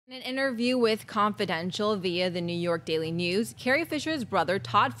In an interview with Confidential via the New York Daily News, Carrie Fisher's brother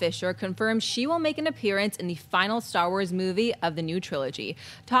Todd Fisher confirmed she will make an appearance in the final Star Wars movie of the new trilogy.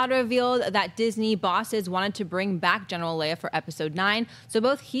 Todd revealed that Disney bosses wanted to bring back General Leia for Episode 9, so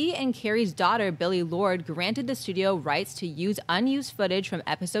both he and Carrie's daughter Billie Lourd granted the studio rights to use unused footage from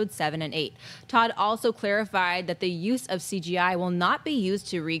Episode 7 and 8. Todd also clarified that the use of CGI will not be used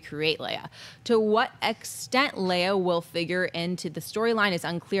to recreate Leia. To what extent Leia will figure into the storyline is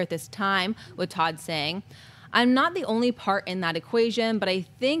unclear at this time, with Todd saying, "I'm not the only part in that equation, but I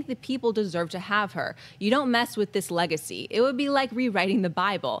think the people deserve to have her. You don't mess with this legacy. It would be like rewriting the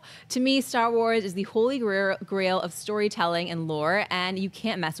Bible. To me, Star Wars is the holy grail of storytelling and lore, and you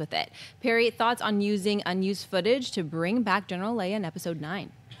can't mess with it." Perry, thoughts on using unused footage to bring back General Leia in Episode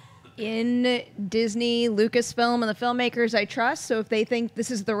 9? In Disney, Lucasfilm, and the filmmakers I trust, so if they think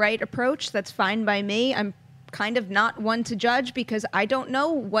this is the right approach, that's fine by me. I'm kind of not one to judge because I don't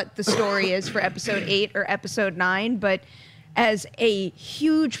know what the story is for Episode 8 or Episode 9, but as a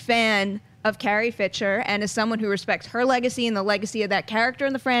huge fan of Carrie Fisher and as someone who respects her legacy and the legacy of that character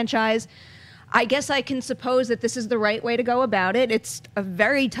in the franchise, I guess I can suppose that this is the right way to go about it. It's a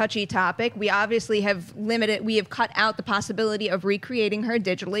very touchy topic. We obviously have cut out the possibility of recreating her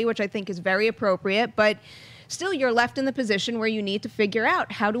digitally, which I think is very appropriate, but still you're left in the position where you need to figure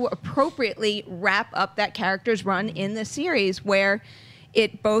out how to appropriately wrap up that character's run in the series where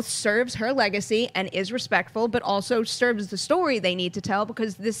it both serves her legacy and is respectful, but also serves the story they need to tell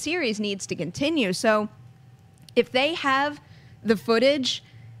because this series needs to continue. So if they have the footage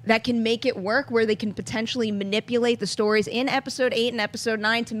that can make it work, where they can potentially manipulate the stories in Episode 8 and Episode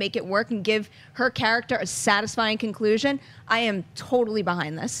 9 to make it work and give her character a satisfying conclusion, I am totally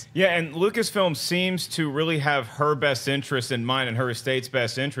behind this. Yeah, and Lucasfilm seems to really have her best interest in mind and her estate's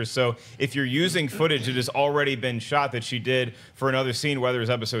best interest. So if you're using footage that has already been shot that she did for another scene, whether it's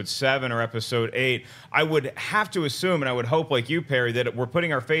Episode 7 or Episode 8, I would have to assume, and I would hope like you, Perry, that we're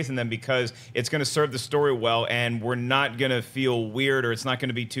putting our faith in them because it's going to serve the story well and we're not going to feel weird or it's not going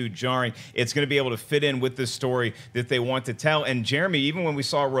to be too jarring. It's going to be able to fit in with the story that they want to tell. And Jeremy, even when we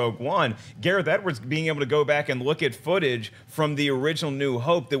saw Rogue One, Gareth Edwards being able to go back and look at footage from the original New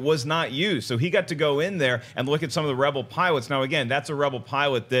Hope that was not used. So he got to go in there and look at some of the Rebel pilots. Now, again, that's a Rebel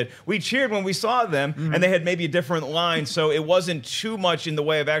pilot that we cheered when we saw them, and they had maybe a different line, so it wasn't too much in the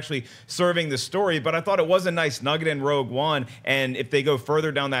way of actually serving the story, but I thought it was a nice nugget in Rogue One, and if they go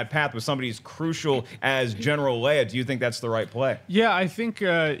further down that path with somebody as crucial as General Leia, do you think that's the right play? Yeah, I think,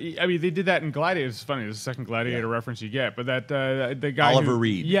 I mean, they did that in Gladiator. It's funny, it's the second Gladiator reference you get, but that the guy Oliver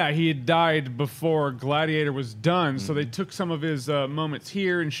Reed. Yeah, he had died before Gladiator was done, so they took some of his moments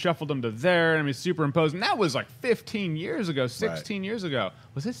here and shuffled them to there, and I mean, superimposed, and that was like 15 years ago, 16 years ago.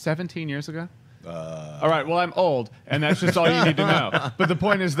 Was it 17 years ago? All right, well, I'm old, and that's just all you need to know. But the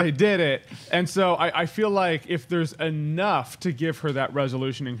point is they did it, and so I feel like if there's enough to give her that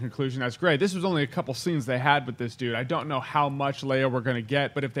resolution and conclusion, that's great. This was only a couple scenes they had with this dude. I don't know how much Leia we're going to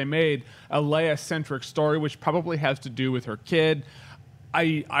get, but if they made a Leia-centric story, which probably has to do with her kid,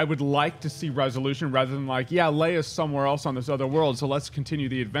 I would like to see resolution rather than like, yeah, Leia's somewhere else on this other world, so let's continue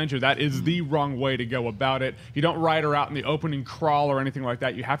the adventure. That is the wrong way to go about it. You don't write her out in the opening crawl or anything like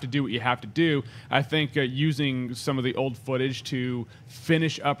that. You have to do what you have to do. I think using some of the old footage to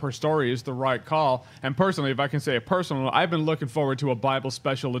finish up her story is the right call. And personally, if I can say a personal, I've been looking forward to a Bible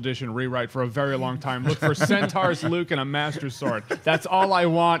Special Edition rewrite for a very long time. Look for Centaurs, Luke, and a Master Sword. That's all I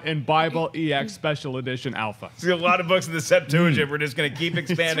want in Bible EX Special Edition Alpha. See, a lot of books in the Septuagint, we're just going to keep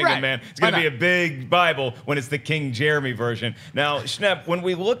expanding right. it, man. It's going to be a big Bible when it's the King Jeremy version. Now, Schnepp, when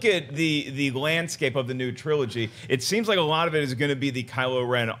we look at the landscape of the new trilogy, it seems like a lot of it is going to be the Kylo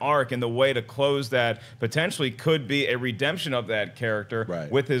Ren arc, and the way to close that potentially could be a redemption of that character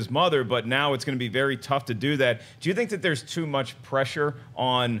with his mother, but now it's going to be very tough to do that. Do you think that there's too much pressure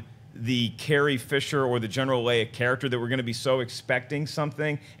on the Carrie Fisher or the General Leia character that we're going to be so expecting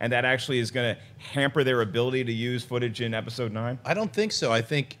something and that actually is going to hamper their ability to use footage in Episode 9? I don't think so. I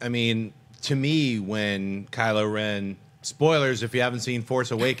mean, to me, when Kylo Ren, spoilers if you haven't seen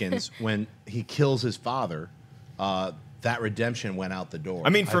Force Awakens, when he kills his father, that redemption went out the door. I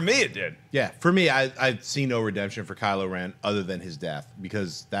mean, for me, it did. Yeah, for me, I see no redemption for Kylo Ren other than his death,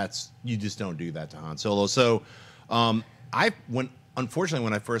 because you just don't do that to Han Solo. So, unfortunately,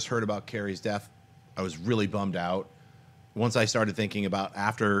 when I first heard about Carrie's death, I was really bummed out. Once I started thinking about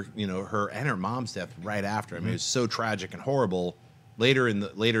after, her and her mom's death right after. I mean, it was so tragic and horrible. After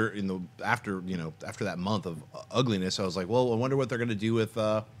that month of ugliness, I was like, well, I wonder what they're going to do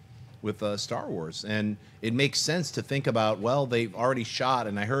with Star Wars. And it makes sense to think about, well, they've already shot,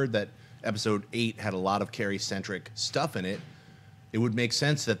 and I heard that Episode 8 had a lot of Carrie-centric stuff in it. it would make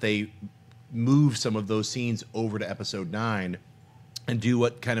sense that they move some of those scenes over to episode 9 and do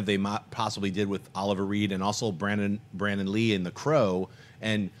what kind of they possibly did with Oliver Reed and also Brandon Lee in The Crow,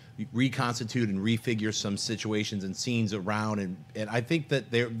 and reconstitute and refigure some situations and scenes around. And I think that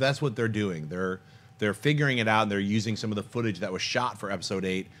that's what they're doing. They're figuring it out, and they're using some of the footage that was shot for episode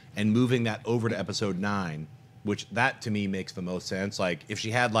 8 and moving that over to episode 9, which that to me makes the most sense. Like if she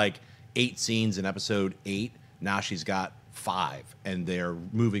had like 8 scenes in episode 8, now she's got 5, and they're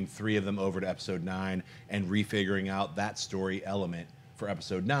moving 3 of them over to episode 9 and refiguring out that story element for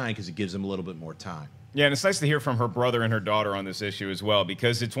episode 9 because it gives them a little bit more time. Yeah, and it's nice to hear from her brother and her daughter on this issue as well,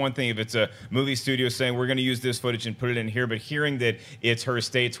 because it's one thing if it's a movie studio saying we're going to use this footage and put it in here, but hearing that it's her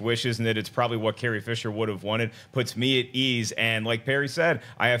estate's wishes and that it's probably what Carrie Fisher would have wanted puts me at ease. And like Perry said,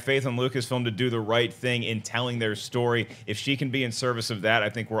 I have faith in Lucasfilm to do the right thing in telling their story. If she can be in service of that, I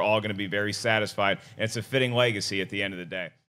think we're all going to be very satisfied, and it's a fitting legacy at the end of the day.